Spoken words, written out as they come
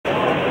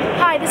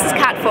Hi, this is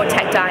Kat for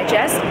Tech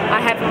Digest.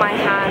 I have in my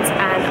hands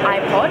an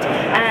iPod,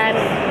 and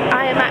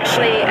I am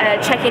actually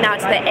checking out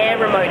the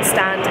Airremote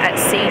stand at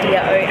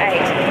CEDIA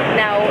 08.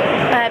 Now,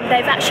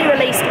 they've actually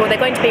released, or they're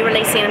going to be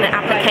releasing an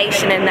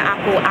application in the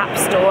Apple App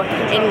Store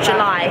in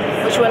July,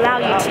 which will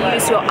allow you to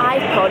use your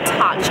iPod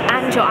Touch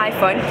and your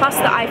iPhone, plus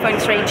the iPhone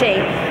 3G,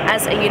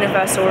 as a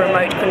universal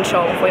remote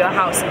control for your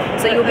house.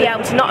 So you'll be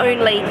able to not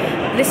only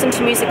listen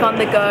to music on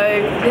the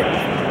go,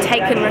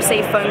 take and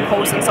receive phone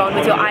calls and so on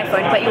with your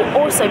iPhone, but you'll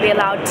also be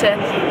allowed to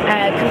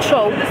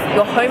control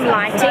your home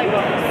lighting,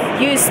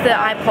 use the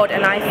iPod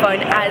and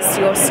iPhone as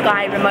your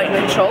Sky remote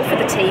control for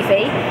the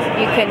TV.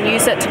 You can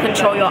use it to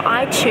control your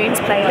iTunes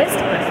playlist,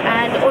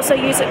 and also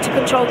use it to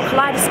control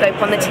Kaleidoscope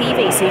on the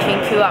TV, so you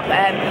can queue up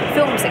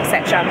films,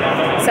 etc.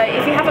 So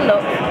if you have a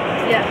look,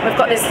 we've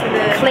got this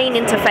clean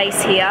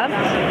interface here.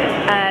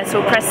 So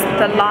we'll press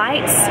the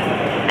lights,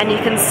 and you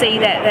can see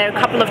that there are a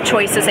couple of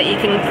choices that you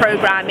can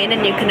program in,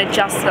 and you can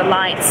adjust the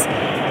lights.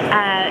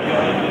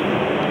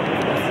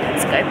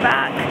 Let's go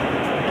back.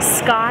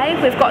 Sky,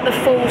 we've got the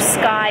full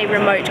Sky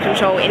remote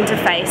control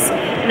interface.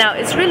 Now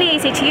it's really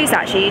easy to use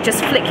actually, you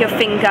just flick your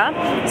finger.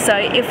 So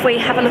if we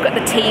have a look at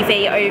the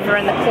TV over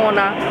in the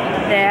corner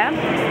there,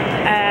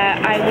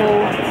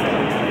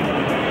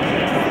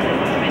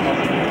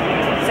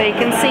 so you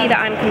can see that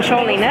I'm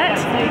controlling it.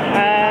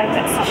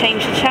 Let's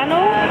change the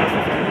channel.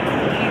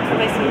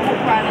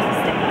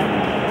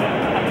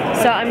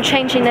 So I'm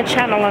changing the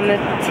channel on the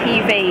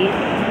TV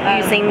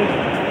using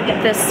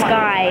the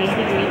Sky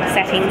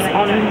settings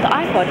on the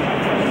iPod.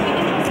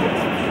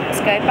 Let's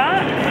go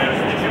back.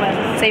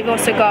 So you've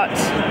also got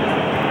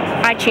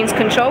iTunes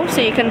control,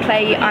 so you can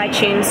play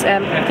iTunes,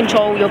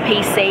 control your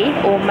PC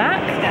or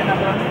Mac,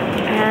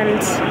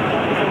 and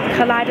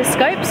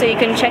Kaleidoscope, so you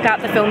can check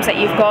out the films that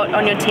you've got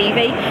on your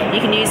TV. You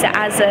can use it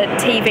as a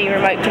TV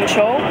remote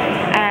control.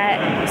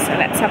 So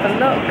let's have a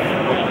look.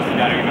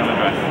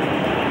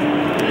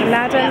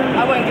 Aladdin.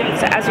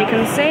 So as you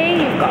can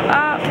see, you've got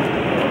that.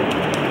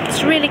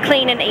 It's really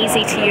clean and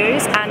easy to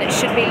use, and it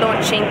should be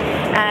launching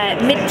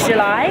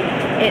mid-July.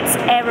 It's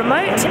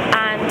Airremote,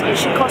 and it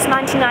should cost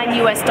 $99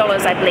 US,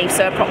 I believe,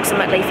 so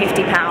approximately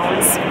 £50.